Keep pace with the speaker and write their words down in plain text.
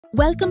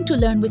Welcome to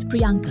Learn with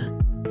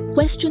Priyanka.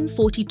 Question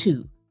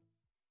 42.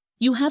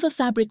 You have a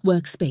Fabric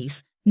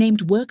workspace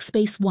named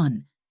Workspace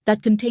 1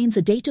 that contains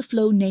a data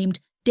flow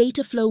named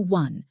Dataflow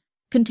 1,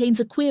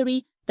 contains a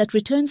query that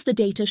returns the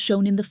data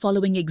shown in the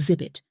following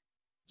exhibit.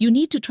 You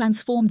need to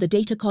transform the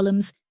data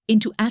columns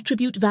into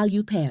attribute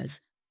value pairs,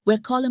 where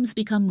columns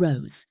become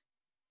rows.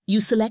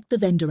 You select the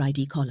vendor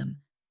ID column.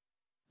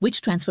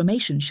 Which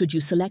transformation should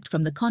you select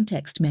from the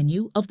context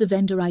menu of the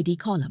vendor ID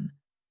column?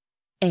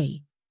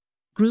 A.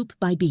 Group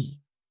by B.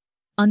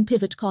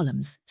 Unpivot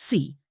columns,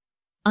 C.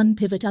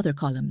 Unpivot other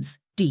columns,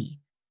 D.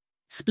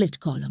 Split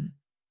column.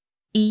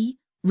 E.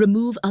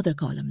 Remove other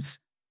columns.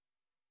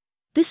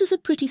 This is a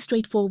pretty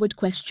straightforward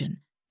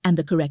question, and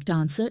the correct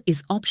answer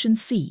is option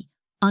C,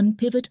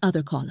 unpivot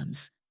other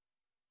columns.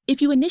 If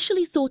you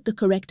initially thought the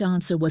correct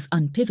answer was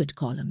unpivot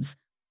columns,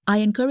 I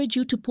encourage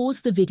you to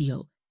pause the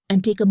video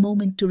and take a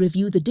moment to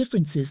review the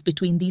differences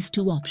between these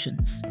two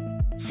options.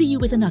 See you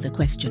with another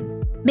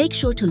question. Make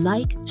sure to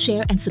like,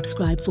 share, and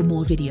subscribe for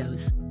more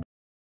videos.